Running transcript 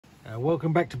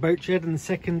Welcome back to Boatshed, and the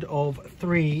second of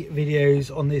 3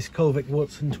 videos on this Colvic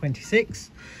Watson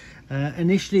 26.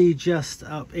 Initially just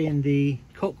up in the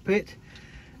cockpit.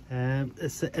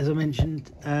 As I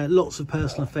mentioned, lots of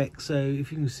personal effects, so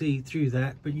if you can see through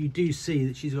that, but you do see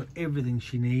that she's got everything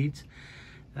she needs.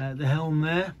 The helm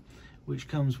there, which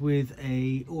comes with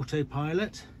a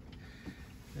autopilot,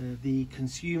 the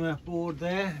consumer board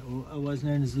there, or otherwise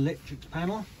known as electrics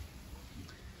panel,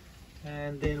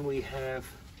 and then we have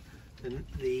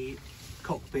the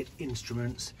cockpit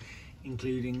instruments,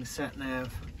 including sat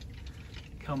nav,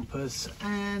 compass,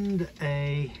 and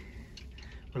I'm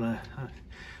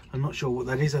not sure what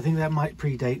that is. I think that might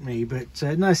predate me, but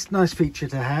nice feature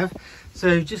to have.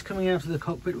 So just coming out of the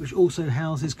cockpit, which also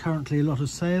houses currently a lot of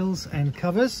sails and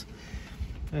covers,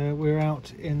 we're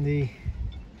out in the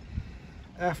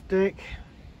aft deck.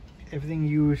 Everything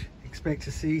you would expect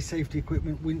to see: safety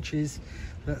equipment, winches,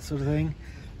 that sort of thing.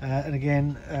 And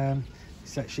again,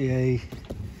 it's actually a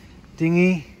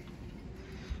dinghy.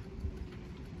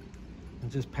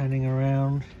 I'm just panning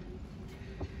around.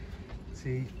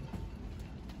 See,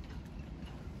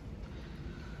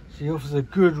 she offers a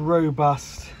good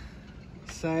robust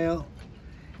sail.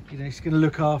 You know, she's going to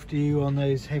look after you on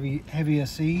those heavier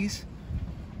seas.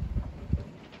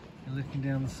 And looking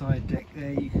down the side deck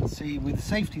there, you can see with the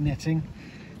safety netting,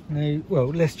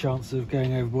 less chance of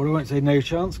going overboard. I won't say no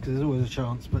chance, because there's always a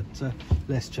chance, but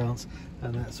less chance,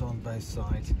 and that's on both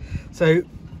sides. So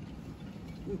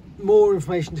more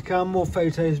information to come, more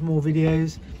photos, more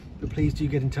videos, but please do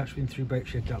get in touch with me through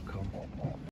boatshed.com.